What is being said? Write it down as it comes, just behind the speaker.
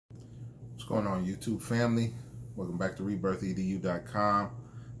Going on, YouTube family? Welcome back to rebirthedu.com.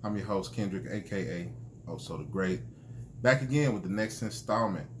 I'm your host, Kendrick, aka Also the Great. Back again with the next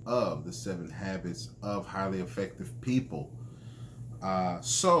installment of the 7 Habits of Highly Effective People.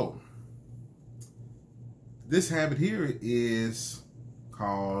 So this habit here is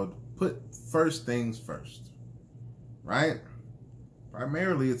called put first things first, right?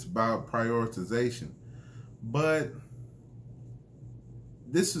 Primarily it's about prioritization, but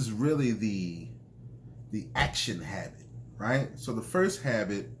this is really the action habit, right? So the first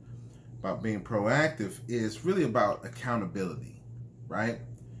habit about being proactive is really about accountability, right?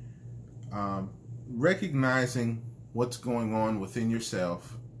 Recognizing what's going on within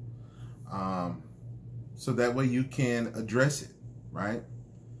yourself, so that way you can address it, right?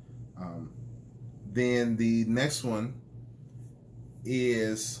 Then the next one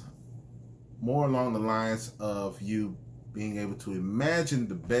is more along the lines of you being able to imagine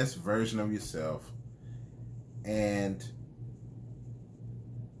the best version of yourself and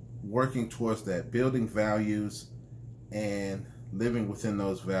working towards that, building values and living within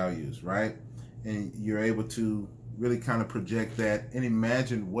those values, right? And you're able to really kind of project that and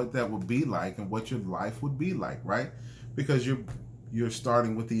imagine what that would be like and what your life would be like, right? Because you're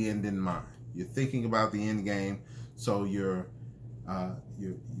starting with the end in mind. You're thinking about the end game, so your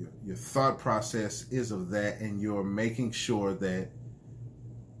thought process is of that, and you're making sure that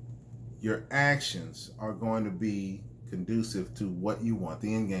your actions are going to be conducive to what you want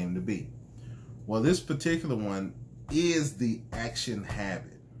the end game to be. Well, this particular one is the action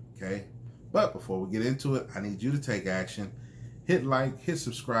habit, okay? But before we get into it, I need you to take action. Hit like, hit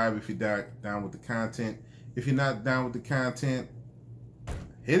subscribe if you're down with the content. If you're not down with the content,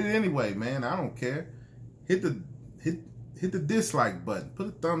 hit it anyway, man. I don't care. Hit the dislike button. Put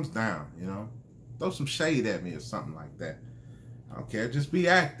a thumbs down, you know. Throw some shade at me or something like that. I don't care. Just be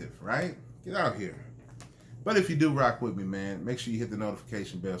active, right? Get out here. But if you do rock with me, man, make sure you hit the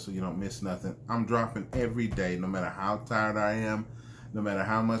notification bell so you don't miss nothing. I'm dropping every day, no matter how tired I am, no matter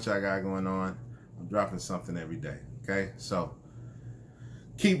how much I got going on. I'm dropping something every day, okay? So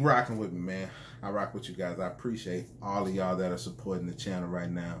keep rocking with me, man. I rock with you guys. I appreciate all of y'all that are supporting the channel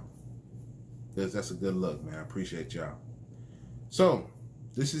right now, because that's a good look, man. I appreciate y'all. So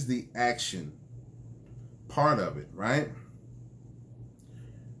this is the action part of it, right?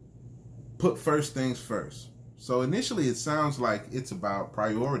 Put first things first. So initially it sounds like it's about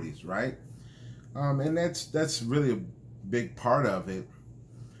priorities, right? And that's really a big part of it.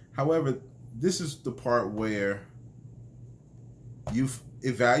 However, this is the part where you've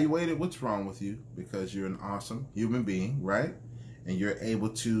evaluated what's wrong with you, because you're an awesome human being, right? And you're able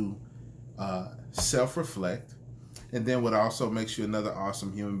to self-reflect. And then what also makes you another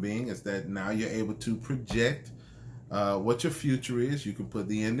awesome human being is that now you're able to project what your future is. You can put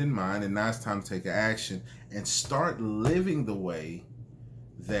the end in mind, and now it's time to take action and start living the way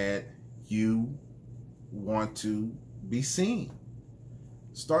that you want to be seen.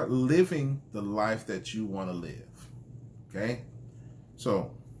 Start living the life that you want to live, okay?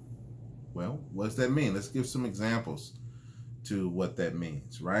 So, well, what does that mean? Let's give some examples to what that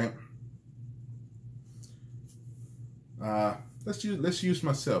means, right? Let's use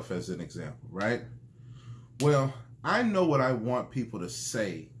myself as an example, right? Well, I know what I want people to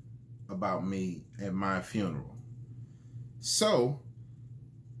say about me at my funeral. So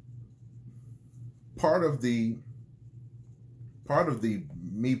part of the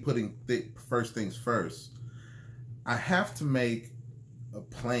me putting first things first, I have to make a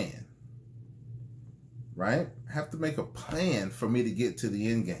plan, right? I have to make a plan for me to get to the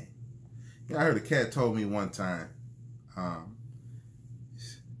end game. You know, I heard a cat told me one time,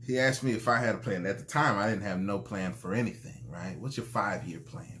 he asked me if I had a plan. At the time, I didn't have no plan for anything, right? What's your 5-year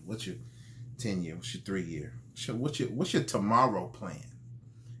plan? What's your 10-year? What's your 3-year? What's your tomorrow plan?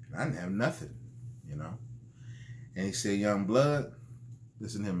 And I didn't have nothing, you know? And he said, young blood,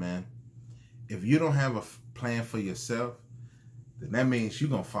 listen here, man. If you don't have a plan for yourself, then that means you're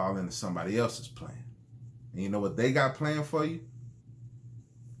going to fall into somebody else's plan. And you know what they got planned for you?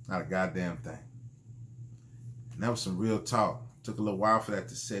 Not a goddamn thing. And that was some real talk. Took a little while for that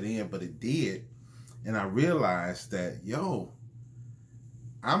to set in, but it did. And I realized that, yo,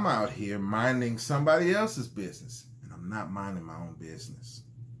 I'm out here minding somebody else's business, and I'm not minding my own business,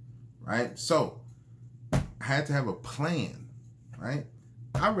 right? So I had to have a plan, right?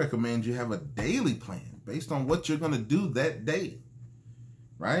 I recommend you have a daily plan based on what you're going to do that day,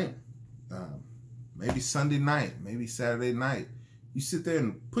 right? Maybe Sunday night, maybe Saturday night. You sit there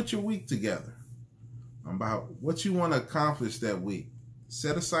and put your week together about what you want to accomplish that week.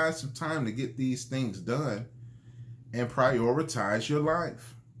 Set aside some time to get these things done and prioritize your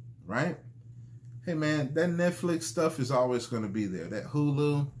life, right? Hey man, that Netflix stuff is always going to be there. That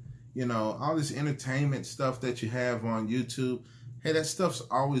Hulu, you know, all this entertainment stuff that you have on YouTube, hey, that stuff's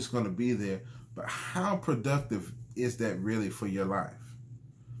always going to be there. But how productive is that really for your life?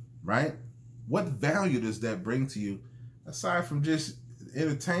 Right? What value does that bring to you aside from just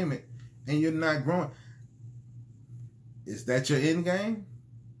entertainment, and you're not growing? Is that your end game?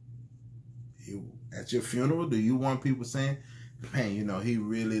 At your funeral, do you want people saying, man, you know, he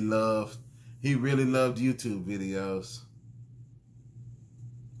really loved YouTube videos.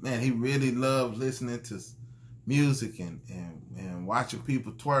 Man, he really loved listening to music and watching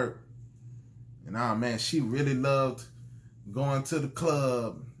people twerk. And oh man, she really loved going to the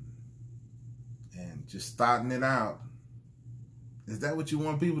club and just starting it out. Is that what you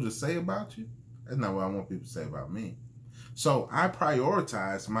want people to say about you? That's not what I want people to say about me. So I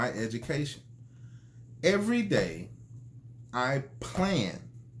prioritize my education. Every day, I plan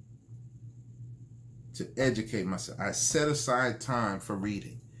to educate myself. I set aside time for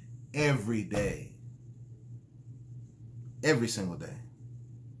reading every day. Every single day.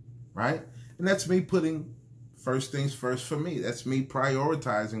 Right? And that's me putting first things first for me. That's me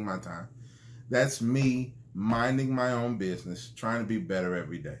prioritizing my time. That's me minding my own business, trying to be better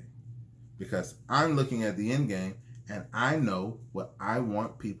every day. Because I'm looking at the end game and I know what I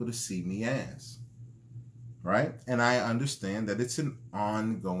want people to see me as. Right? And I understand that it's an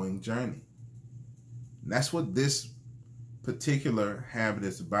ongoing journey. And that's what this particular habit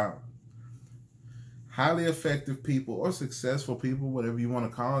is about. Highly effective people or successful people, whatever you want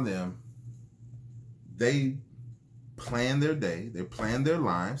to call them, they plan their day, they plan their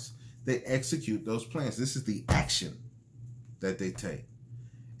lives, they execute those plans. This is the action that they take.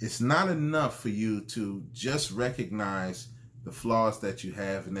 It's not enough for you to just recognize the flaws that you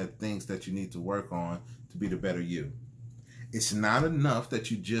have and the things that you need to work on to be the better you. It's not enough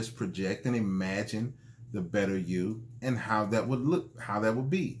that you just project and imagine the better you and how that would look, how that would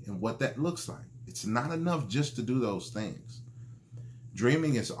be, and what that looks like. It's not enough just to do those things.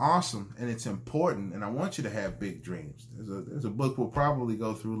 Dreaming is awesome and it's important, and I want you to have big dreams. There's a book we'll probably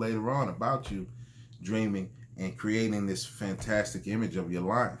go through later on about you dreaming and creating this fantastic image of your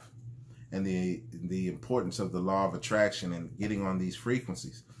life and the importance of the law of attraction and getting on these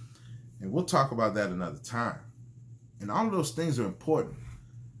frequencies. And we'll talk about that another time. And all of those things are important,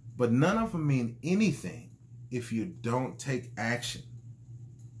 but none of them mean anything if you don't take action.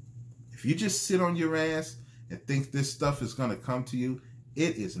 If you just sit on your ass and think this stuff is going to come to you,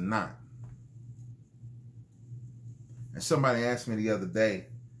 it is not. And somebody asked me the other day,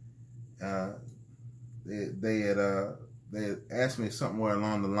 they had asked me somewhere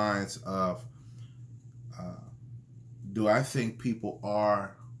along the lines of, do I think people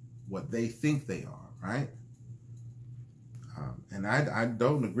are what they think they are, right? And I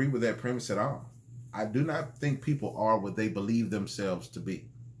don't agree with that premise at all. I do not think people are what they believe themselves to be,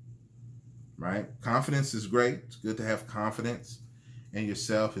 right? Confidence is great. It's good to have confidence in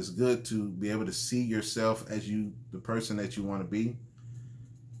yourself. It's good to be able to see yourself as the person that you want to be.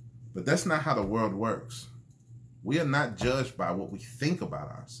 But that's not how the world works. We are not judged by what we think about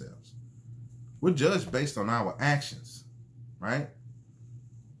ourselves. We're judged based on our actions, right?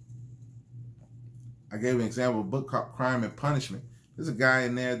 I gave an example of a book called Crime and Punishment. There's a guy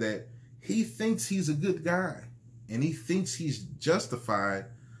in there that he thinks he's a good guy, and he thinks he's justified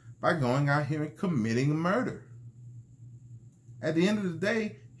by going out here and committing a murder. At the end of the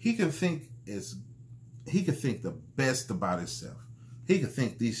day, he can think the best about himself. He can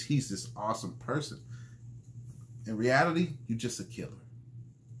think he's this awesome person. In reality, you're just a killer,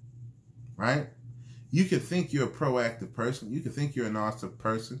 right? You can think you're a proactive person. You can think you're an awesome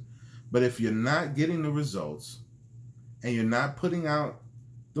person. But if you're not getting the results and you're not putting out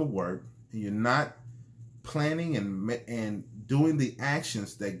the work and you're not planning and doing the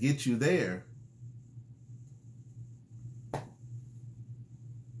actions that get you there,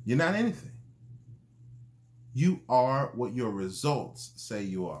 you're not anything. You are what your results say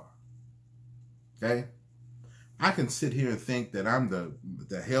you are. Okay? I can sit here and think that I'm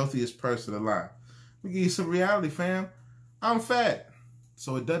the healthiest person alive. Let me give you some reality, fam. I'm fat.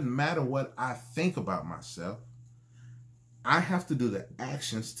 So it doesn't matter what I think about myself. I have to do the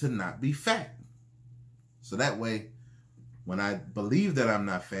actions to not be fat. So that way, when I believe that I'm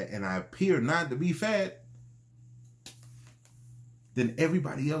not fat and I appear not to be fat, then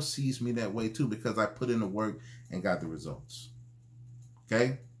everybody else sees me that way too because I put in the work and got the results.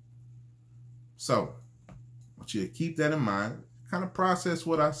 Okay? So, I want you to keep that in mind. Kind of process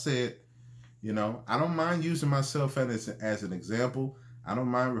what I said. You know, I don't mind using myself as an example. I don't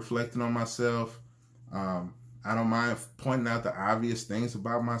mind reflecting on myself. I don't mind pointing out the obvious things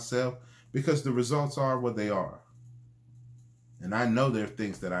about myself. because the results are what they are. And I know there are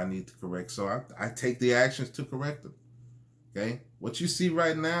things that I need to correct, so I take the actions to correct them. Okay? What you see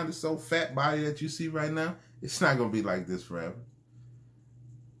right now, this old fat body that you see right now, it's not going to be like this forever.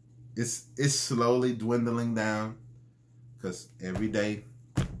 It's slowly dwindling down, because every day,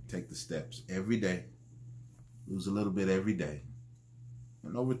 take the steps. Every day. Lose a little bit every day.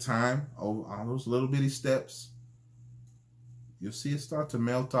 And over time, over all those little bitty steps, you'll see it start to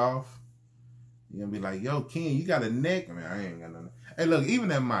melt off. You're going to be like, yo, Ken, you got a neck? I mean, I ain't got no neck. Hey, look, even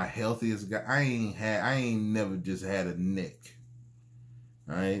at my healthiest guy, I ain't never just had a neck.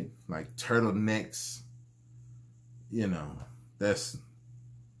 All right? Like turtlenecks, you know, that's,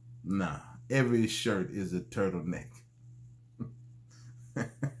 nah. Every shirt is a turtleneck.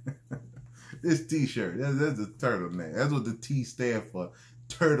 This t-shirt, that's a turtleneck. That's what the T stands for.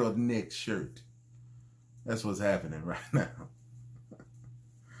 Turtleneck shirt. That's what's happening right now.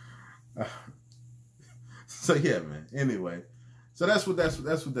 So yeah, man. Anyway, so that's what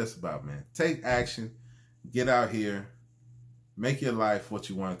that's about, man. Take action, get out here, make your life what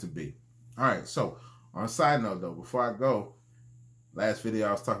you want it to be. All right. So on a side note, though, before I go, last video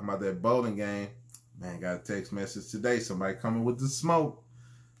I was talking about that bowling game. Man, got a text message today. Somebody coming with the smoke.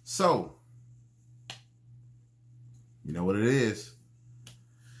 So you know what it is.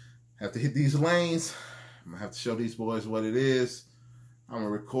 Have to hit these lanes. I'm gonna have to show these boys what it is. I'm going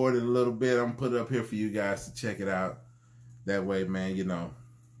to record it a little bit. I'm going to put it up here for you guys to check it out. That way, man, you know,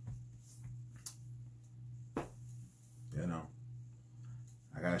 I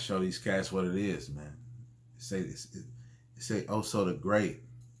got to show these cats what it is, man. It say, oh, so the great,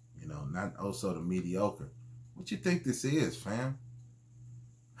 you know, not oh, so the mediocre. What you think this is, fam?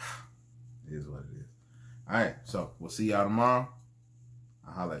 It is what it is. All right, so we'll see y'all tomorrow.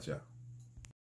 I'll holler at y'all.